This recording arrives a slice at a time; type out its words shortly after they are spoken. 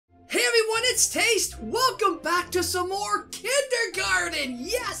Nugget's Taste, welcome back to some more kindergarten.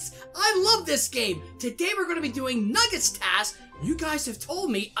 Yes, I love this game. Today we're going to be doing Nugget's task. You guys have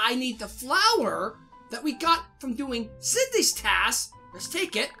told me I need the flour that we got from doing Cindy's task. Let's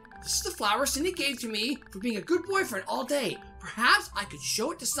take it. This is the flour Cindy gave to me for being a good boyfriend all day. Perhaps I could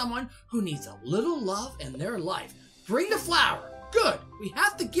show it to someone who needs a little love in their life. Bring the flour. Good. We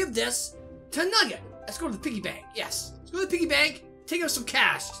have to give this to Nugget. Let's go to the piggy bank. Yes. Let's go to the piggy bank. Take out some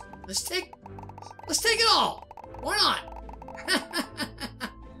cash. Let's take it all. Why not?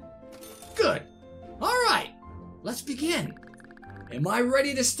 Good. All right. Let's begin. Am I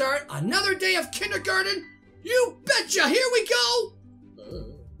ready to start another day of kindergarten? You betcha. Here we go.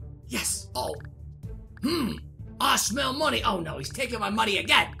 Yes. Oh. I smell money. Oh no, he's taking my money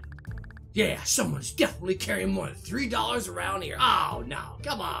again. Yeah, someone's definitely carrying more than $3 around here. Oh no.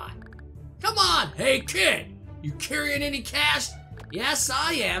 Come on. Come on. Hey kid, you carrying any cash? Yes,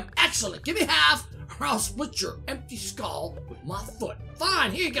 I am. Excellent. Give me half, or I'll split your empty skull with my foot.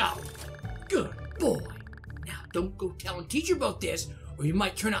 Fine, here you go. Good boy. Now, don't go telling teacher about this, or you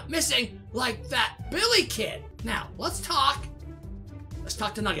might turn up missing like that Billy kid. Now, let's talk. Let's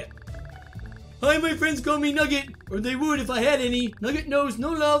talk to Nugget. Hi, my friends call me Nugget, or they would if I had any. Nugget knows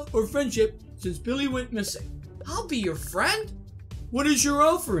no love or friendship since Billy went missing. I'll be your friend. What is your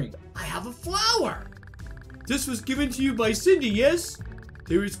offering? I have a flower. This was given to you by Cindy, yes?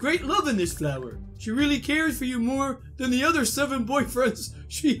 There is great love in this flower. She really cares for you more than the other 7 boyfriends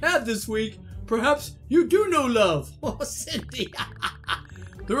she had this week. Perhaps you do know love. Oh, Cindy.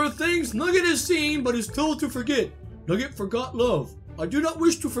 There are things Nugget has seen but is told to forget. Nugget forgot love. I do not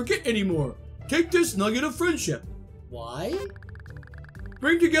wish to forget anymore. Take this nugget of friendship. Why?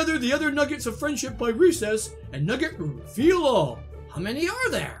 Bring together the other nuggets of friendship by recess, and Nugget will reveal all. How many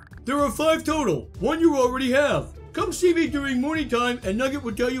are there? There are 5 total. 1 you already have. Come see me during morning time and Nugget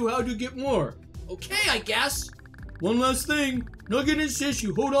will tell you how to get more. Okay, I guess. One last thing. Nugget insists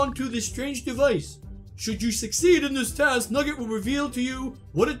you hold on to this strange device. Should you succeed in this task, Nugget will reveal to you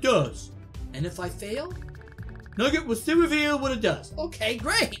what it does. And if I fail? Nugget will still reveal what it does. Okay,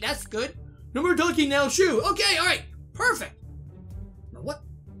 great. That's good. No more talking now, shoo. Okay, all right. Perfect. Now what?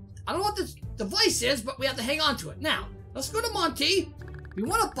 I don't know what this device is, but we have to hang on to it. Now, let's go to Monty. We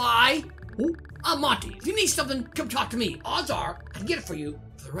want to buy... Oh, Monty, if you need something, come talk to me. Odds are I can get it for you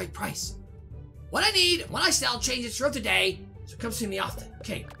for the right price. What I need, when I sell, changes throughout the day, so come see me often.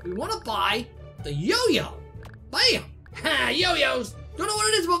 Okay, we want to buy the yo-yo. Bam! Ha, yo-yos. Don't know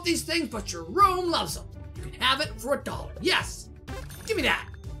what it is about these things, but your room loves them. You can have it for $1. Yes. Give me that.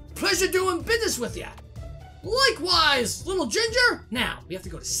 Pleasure doing business with you. Likewise, little ginger. Now, we have to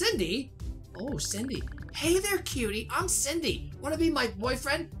go to Cindy. Oh, Cindy. Hey there, cutie. I'm Cindy. Want to be my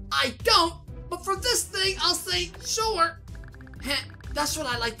boyfriend? I don't, but for this thing, I'll say sure. Heh, that's what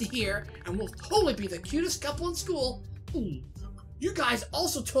I like to hear, and we'll totally be the cutest couple in school. Ooh. You guys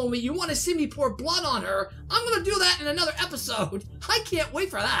also told me you want to see me pour blood on her. I'm going to do that in another episode. I can't wait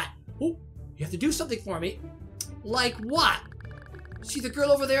for that. Oh, you have to do something for me. Like what? See the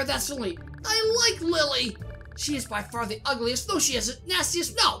girl over there? That's Lily. I like Lily. She is by far the ugliest. No, she isn't.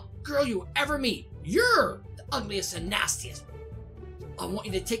 Nastiest. No girl you ever meet. You're the ugliest and nastiest. I want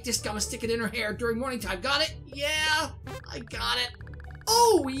you to take this gum and stick it in her hair during morning time. Got it? Yeah, I got it.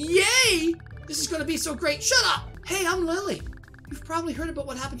 Oh, yay! This is going to be so great. Shut up! Hey, I'm Lily. You've probably heard about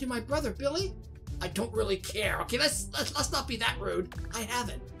what happened to my brother, Billy. I don't really care. Okay, let's not be that rude. I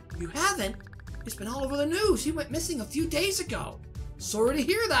haven't. You haven't? It's been all over the news. He went missing a few days ago. Sorry to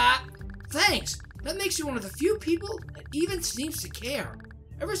hear that. Thanks. That makes you one of the few people that even seems to care.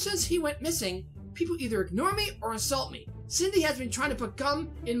 Ever since he went missing, people either ignore me or insult me. Cindy has been trying to put gum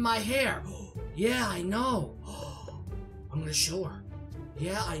in my hair. Yeah, I know. I'm gonna show her.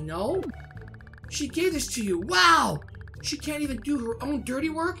 Yeah, I know. She gave this to you. Wow! She can't even do her own dirty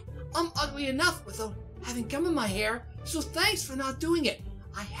work. I'm ugly enough without having gum in my hair, so thanks for not doing it.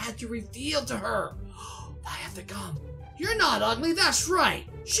 I had to reveal to her. I have the gum. You're not ugly, that's right.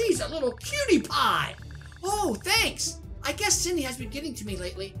 She's a little cutie pie. Oh, thanks. I guess Cindy has been getting to me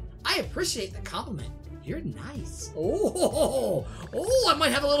lately. I appreciate the compliment. You're nice. Oh, I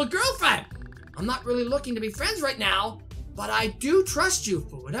might have a little girlfriend. I'm not really looking to be friends right now, but I do trust you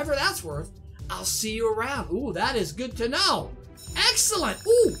for whatever that's worth. I'll see you around. Ooh, that is good to know. Excellent.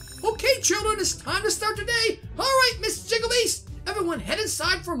 Ooh, okay, children, it's time to start today. All right, Miss Jigglebeast, everyone head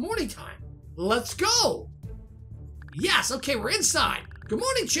inside for morning time. Let's go. Yes, okay, we're inside. Good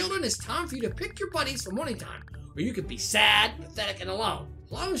morning, children. It's time for you to pick your buddies for morning time. Or you could be sad, pathetic, and alone.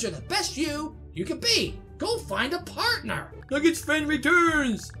 As long as you're the best you can be. Go find a partner. Nugget's friend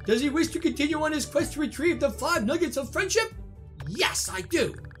returns. Does he wish to continue on his quest to retrieve the 5 nuggets of friendship? Yes, I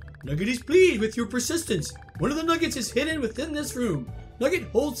do. Nugget is pleased with your persistence. One of the nuggets is hidden within this room. Nugget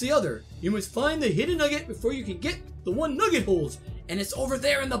holds the other. You must find the hidden nugget before you can get the one Nugget holds. And it's over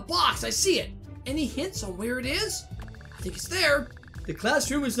there in the box. I see it. Any hints on where it is? I think it's there. The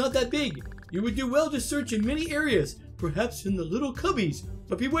classroom is not that big. You would do well to search in many areas, perhaps in the little cubbies.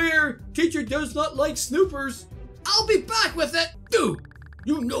 But beware, teacher does not like snoopers. I'll be back with it. Dude,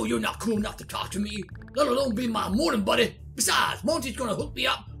 you know you're not cool enough to talk to me, let alone be my morning buddy. Besides, Monty's gonna hook me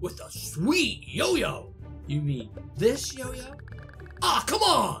up with a sweet yo-yo. You mean this yo-yo? Ah, come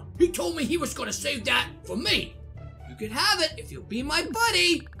on! He told me he was gonna save that for me. You can have it if you'll be my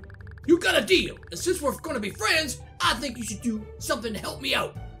buddy. You got a deal, and since we're gonna be friends, I think you should do something to help me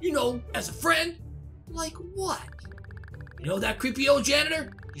out. You know, as a friend. Like what? You know that creepy old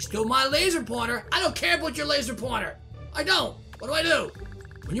janitor? He stole my laser pointer. I don't care about your laser pointer. I don't. What do I do?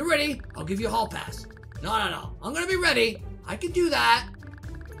 When you're ready, I'll give you a hall pass. No. I'm gonna be ready. I can do that.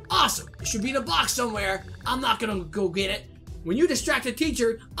 Awesome. It should be in a box somewhere. I'm not gonna go get it. When you distract the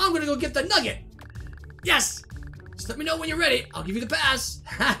teacher, I'm gonna go get the nugget. Yes. Just let me know when you're ready. I'll give you the pass.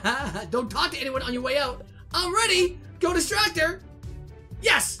 Don't talk to anyone on your way out. I'm ready. Go distract her.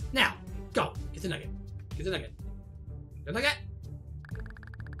 Yes. Now, go. Get the nugget. Get the nugget. Get the nugget.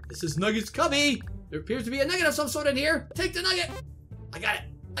 This is Nugget's cubby. There appears to be a nugget of some sort in here. Take the nugget. I got it.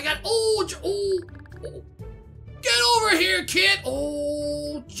 Oh. Get over here, kid.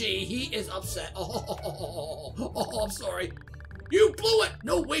 Oh, gee, he is upset. Oh, I'm sorry. You blew it.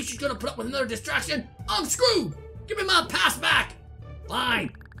 No way she's going to put up with another distraction. I'm screwed. Give me my pass back.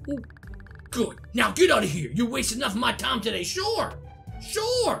 Fine. Oh, good. Now get out of here. You wasted enough of my time today. Sure.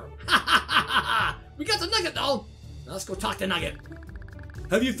 We got the nugget, though. Now let's go talk to Nugget.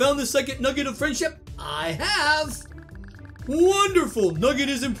 Have you found the second nugget of friendship? I have. Wonderful. Nugget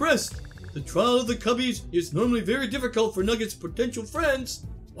is impressed. The trial of the cubbies is normally very difficult for Nugget's potential friends.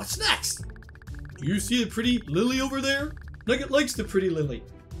 What's next? Do you see the pretty lily over there? Nugget likes the pretty lily.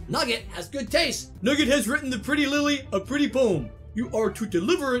 Nugget has good taste. Nugget has written the pretty lily a pretty poem. You are to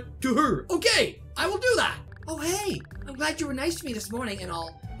deliver it to her. Okay, I will do that. Oh, hey, I'm glad you were nice to me this morning and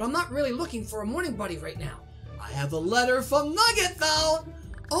all, but I'm not really looking for a morning buddy right now. I have a letter from Nugget, though.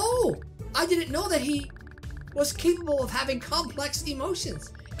 Oh, I didn't know that he was capable of having complex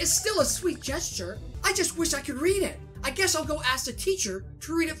emotions. It's still a sweet gesture. I just wish I could read it. I guess I'll go ask the teacher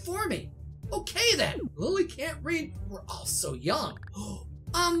to read it for me. Okay then. Lily can't read. We're all so young.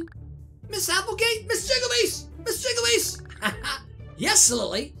 Miss Applegate? Miss Jigglebees? Yes,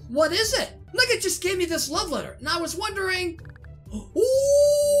 Lily. What is it? Nugget just gave me this love letter, and I was wondering... Ooh!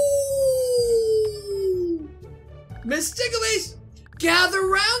 Miss Jigglebees, gather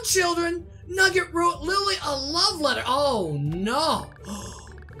round, children. Nugget wrote Lily a love letter. Oh, no.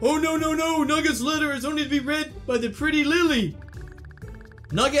 Oh, no. Nugget's letter is only to be read by the pretty Lily.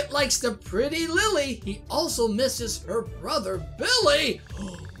 Nugget likes the pretty Lily. He also misses her brother, Billy.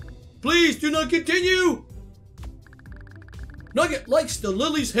 Please do not continue. Nugget likes the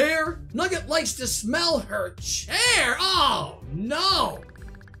Lily's hair. Nugget likes to smell her chair. Oh, no.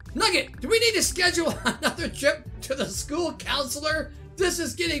 Nugget, do we need to schedule another trip to the school counselor? This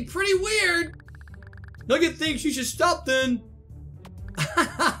is getting pretty weird. Nugget thinks you should stop then.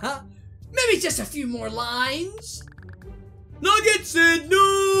 Maybe just a few more lines. Nugget said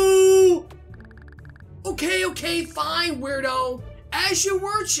no. Okay, fine, weirdo. As you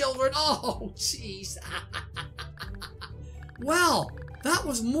were, children. Oh, jeez. Well, that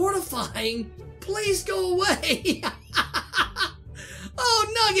was mortifying. Please go away.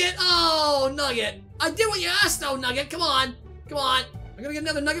 Oh, Nugget. I did what you asked, though, Nugget. Come on. I'm gonna get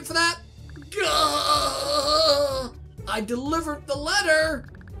another nugget for that. Gah! I delivered the letter.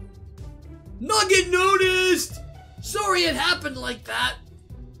 Nugget noticed. Sorry it happened like that.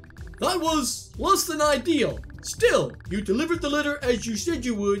 That was less than ideal. Still, you delivered the letter as you said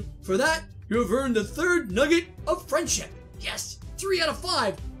you would. For that, you have earned the third nugget of friendship. Yes, 3 out of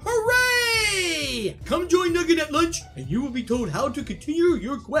 5. Hooray! Come join Nugget at lunch, and you will be told how to continue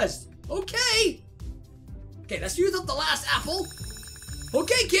your quest. Okay, let's use up the last apple.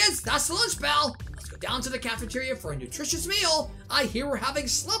 Okay, kids, that's the lunch bell. Let's go down to the cafeteria for a nutritious meal. I hear we're having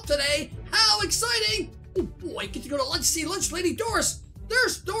slop today. How exciting! Oh boy, get to go to lunch, see Lunch Lady Doris.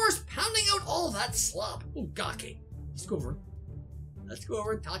 There's Doris pounding out all that slop. Oh, gawky. Let's go over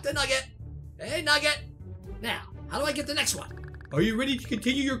and talk to Nugget. Hey, Nugget. Now, how do I get the next one? Are you ready to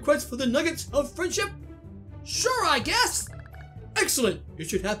continue your quest for the nuggets of friendship? Sure, I guess. Excellent. It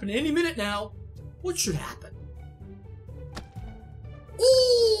should happen any minute now. What should happen?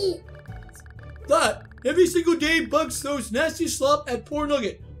 Ooh! That every single day Bugs throws nasty slop at poor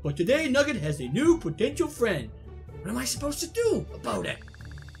Nugget. But today Nugget has a new potential friend. What am I supposed to do about it?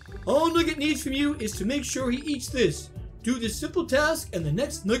 All Nugget needs from you is to make sure he eats this. Do this simple task and the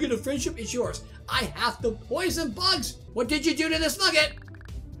next nugget of friendship is yours. I have to poison bugs. What did you do to this nugget?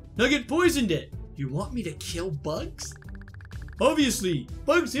 Nugget poisoned it. You want me to kill bugs? Obviously,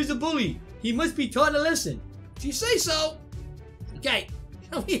 Bugs is a bully. He must be taught a lesson. If you say so. Okay,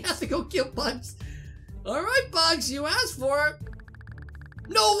 we have to go kill bugs. Alright, Bugs, you asked for it.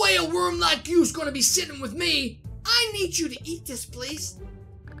 No way a worm like you's gonna be sitting with me. I need you to eat this, please.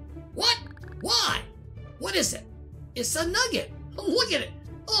 What? Why? What is it? It's a nugget. Oh, look at it.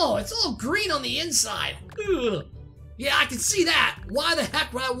 Oh, it's all green on the inside. Ugh. Yeah, I can see that. Why the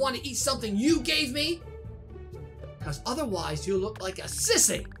heck would I want to eat something you gave me? Because otherwise you'll look like a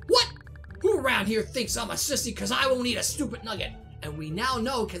sissy. What? Who around here thinks I'm a sissy because I won't eat a stupid nugget? And we now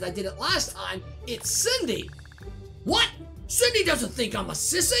know, because I did it last time, it's Cindy. What? Cindy doesn't think I'm a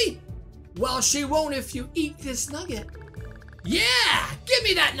sissy? Well, she won't if you eat this nugget. Yeah, give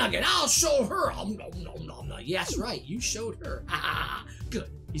me that nugget. I'll show her. Yes, right. You showed her. Good.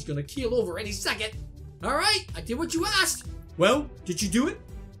 He's going to keel over any second. All right. I did what you asked. Well, did you do it?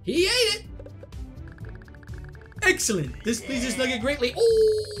 He ate it. Excellent. This pleases Nugget greatly.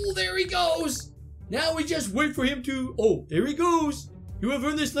 Oh, there he goes. Now we just wait for him to... Oh, there he goes. You have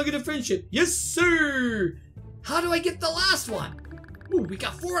earned this nugget of friendship. Yes, sir. How do I get the last one? Ooh, we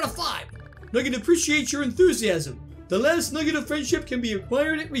got 4 out of 5. Nugget appreciates your enthusiasm. The last nugget of friendship can be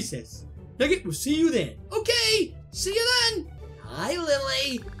acquired at recess. Nugget, we'll see you then. Okay, see you then. Hi,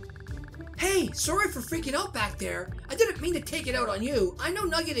 Lily. Hey, sorry for freaking out back there. I didn't mean to take it out on you. I know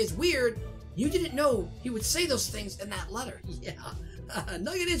Nugget is weird. You didn't know he would say those things in that letter. Yeah,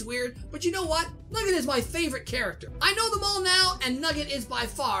 Nugget is weird, but you know what? Nugget is my favorite character. I know them all now, and Nugget is by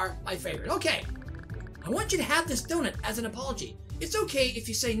far my favorite. Okay, I want you to have this donut as an apology. It's okay if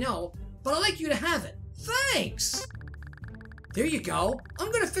you say no, but I'd like you to have it. Thanks. There you go.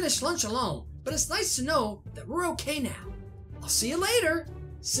 I'm going to finish lunch alone, but it's nice to know that we're okay now. I'll see you later.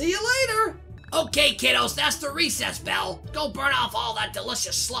 See you later. Okay, kiddos, that's the recess bell. Go burn off all that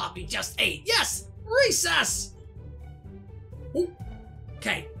delicious slop you just ate. Yes, recess. Ooh.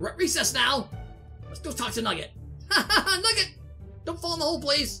 Okay, we're at recess now. Let's go talk to Nugget. Nugget, don't fall in the hole,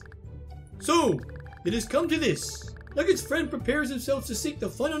 please. So, it has come to this. Nugget's friend prepares himself to seek the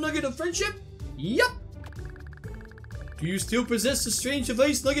final nugget of friendship? Yup. Do you still possess the strange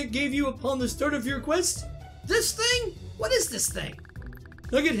device Nugget gave you upon the start of your quest? This thing? What is this thing?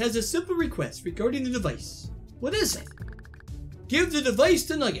 Nugget has a simple request regarding the device. What is it? Give the device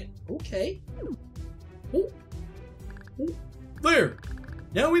to Nugget. Okay. Oh. Oh. There.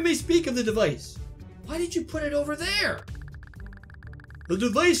 Now we may speak of the device. Why did you put it over there? The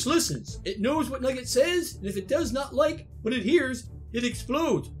device listens. It knows what Nugget says, and if it does not like what it hears, it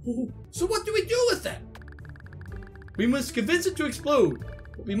explodes. So what do we do with it? We must convince it to explode,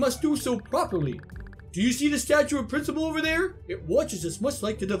 but we must do so properly. Do you see the statue of Principal over there? It watches us much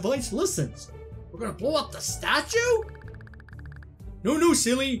like the device listens. We're gonna blow up the statue? No,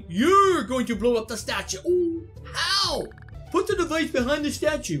 silly. You're going to blow up The statue. Ooh, how? Put the device behind the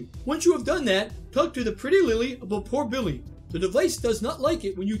statue. Once you have done that, talk to the pretty Lily about poor Billy. The device does not like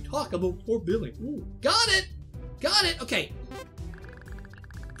it when you talk about poor Billy. Ooh, got it. Got it. Okay.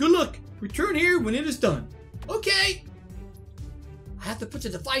 Good luck. Return here when it is done. Okay. I have to put the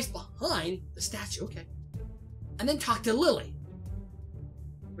device behind the statue. Okay. And then talk to Lily.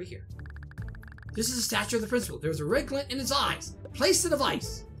 Right here. This is a statue of the principal. There's a red glint in his eyes. Place the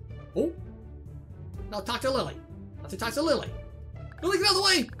device. Oh. Now talk to Lily. I have to talk to Lily. Lily, get out of the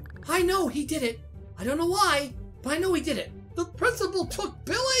way. I know he did it. I don't know why, but I know he did it. The principal took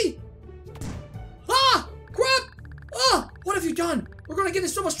Billy. Ah! Crap! Ah! What have you done? We're gonna get in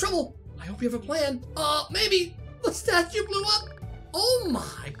so much trouble. I hope you have a plan. Maybe the statue blew up. Oh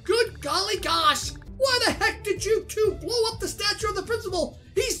my good golly gosh! Why the heck did you two blow up the statue of the principal?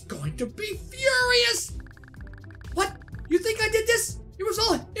 He's going to be furious! What? You think I did this? It was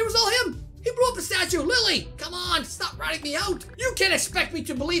all him! He blew up the statue! Lily! Come on, stop ratting me out! You can't expect me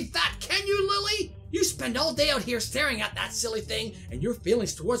to believe that, can you, Lily? You spend all day out here staring at that silly thing, and your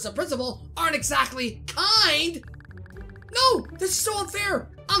feelings towards the principal aren't exactly kind! No! This is so unfair!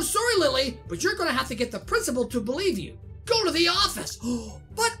 I'm sorry, Lily, but you're gonna have to get the principal to believe you. Go to the office!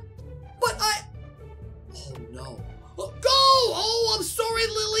 But I... Oh no. Go! Oh, I'm sorry,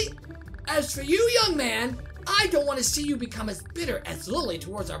 Lily! As for you, young man, I don't want to see you become as bitter as Lily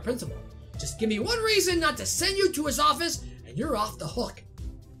towards our principal. Just give me one reason not to send you to his office, and you're off the hook.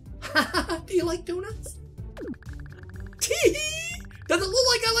 Do you like donuts? Does it look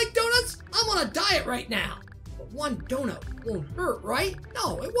like I like donuts? I'm on a diet right now. But one donut won't hurt, right?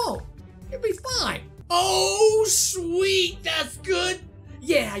 No, it won't. It'll be fine. Oh, sweet. That's good.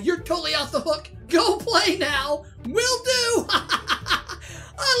 Yeah, you're totally off the hook. Go play now. Will do.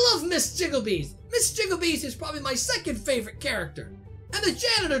 I love Miss Jigglebees. Miss Jigglebees is probably my second favorite character. And the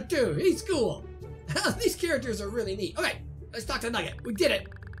janitor too. He's cool. These characters are really neat. Okay, let's talk to Nugget. We did it.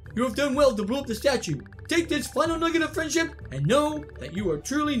 You have done well to blow up the statue. Take this final nugget of friendship and know that you are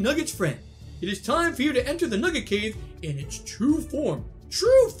truly Nugget's friend. It is time for you to enter the Nugget Cave in its true form.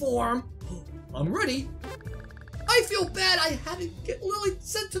 True form? I'm ready. I feel bad I had to get Lily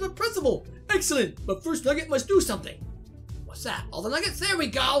sent to the principal. Excellent, but first Nugget must do something. What's that? All the nuggets? There we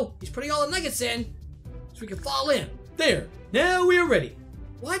go. He's putting all the nuggets in so we can fall in. There, now we are ready.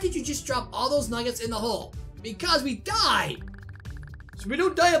 Why did you just drop all those nuggets in the hole? Because we died. So we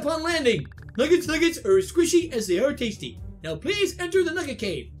don't die upon landing. Nuggets are as squishy as they are tasty. Now please enter the Nugget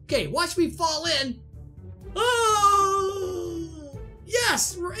Cave. Okay, watch me fall in. Oh!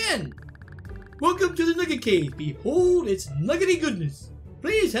 Yes, we're in. Welcome to the Nugget Cave. Behold its nuggety goodness.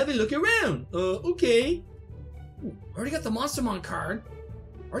 Please have a look around. Okay. Ooh, already got the Monstermon card.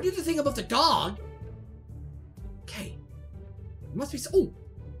 Already did the thing about the dog. Okay. It must be... Oh,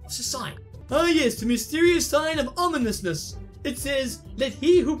 what's the sign? Ah yes, the mysterious sign of ominousness. It says, let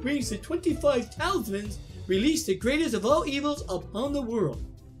he who brings the 25 talismans release the greatest of all evils upon the world.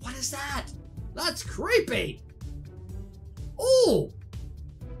 What is that? That's creepy. Oh!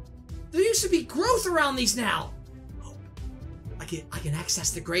 There used to be growth around these now. Oh, I can access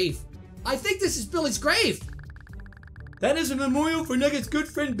the grave. I think this is Billy's grave. That is a memorial for Nugget's good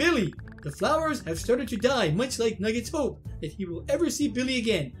friend Billy. The flowers have started to die, much like Nugget's hope that he will ever see Billy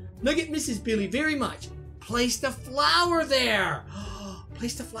again. Nugget misses Billy very much. Place the flower there.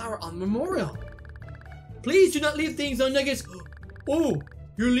 Place the flower on memorial. Please do not leave things on Nugget's. Oh,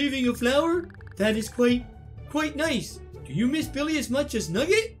 you're leaving a flower? That is quite nice. Do you miss Billy as much as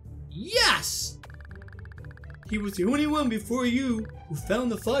Nugget? Yes! He was the only one before you who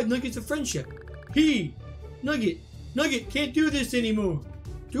found the 5 nuggets of friendship. Nugget can't do this anymore.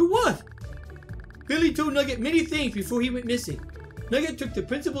 Do what? Billy told Nugget many things before he went missing. Nugget took the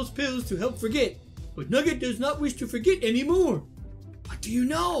principal's pills to help forget, but Nugget does not wish to forget anymore. What do you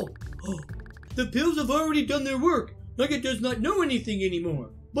know? Oh, the pills have already done their work. Nugget does not know anything anymore.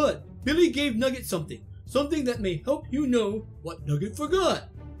 But Billy gave Nugget something that may help you know what Nugget forgot.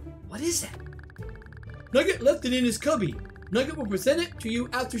 What is it? Nugget left it in his cubby. Nugget will present it to you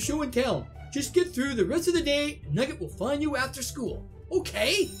after show and tell. Just get through the rest of the day and Nugget will find you after school.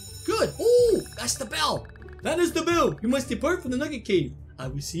 Okay, good. Oh, that's the bell. That is the bell. You must depart from the Nugget Cave. I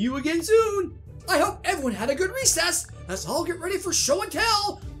will see you again soon. I hope everyone had a good recess. Let's all get ready for show and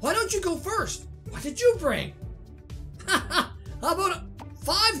tell. Why don't you go first? What did you bring? How about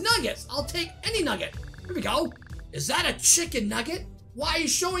 5 nuggets? I'll take any nugget. Here we go. Is that a chicken nugget? Why are you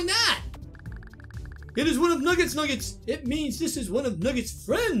showing that? It is one of Nugget's nuggets. It means this is one of Nugget's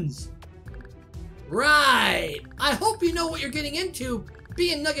friends. Right. I hope you know what you're getting into.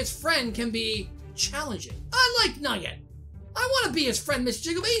 Being Nugget's friend can be challenging. I like Nugget. I want to be his friend, Miss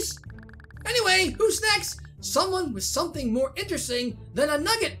Jigglebees. Anyway, who's next? Someone with something more interesting than a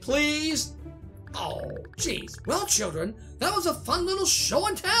nugget, please. Oh, jeez. Well, children, that was a fun little show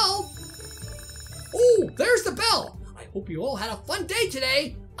and tell. Oh, there's the bell. I hope you all had a fun day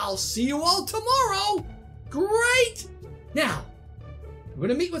today. I'll see you all tomorrow. Great. Now, we're going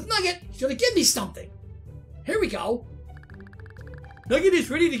to meet with Nugget. He's going to give me something. Here we go. Nugget is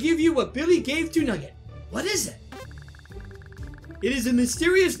ready to give you what Billy gave to Nugget. What is it? It is a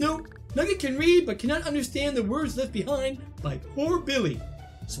mysterious note. Nugget can read but cannot understand the words left behind by poor Billy.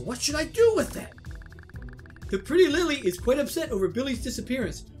 So what should I do with it? The pretty Lily is quite upset over Billy's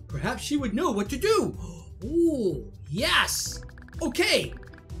disappearance. Perhaps she would know what to do. Ooh, yes. Okay.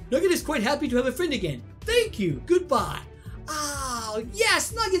 Nugget is quite happy to have a friend again. Thank you. Goodbye. Oh,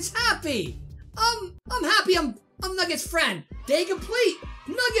 yes, Nugget's happy. I'm happy I'm Nugget's friend. Day complete.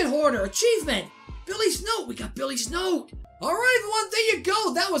 Nugget Hoarder achievement. Billy's note. We got Billy's note. All right, everyone, there you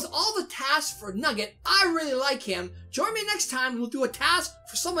go. That was all the tasks for Nugget. I really like him. Join me next time and we'll do a task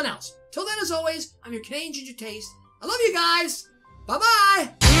for someone else. Till then, as always, I'm your Canadian Ginger Taste. I love you guys.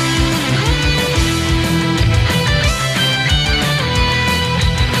 Bye-bye.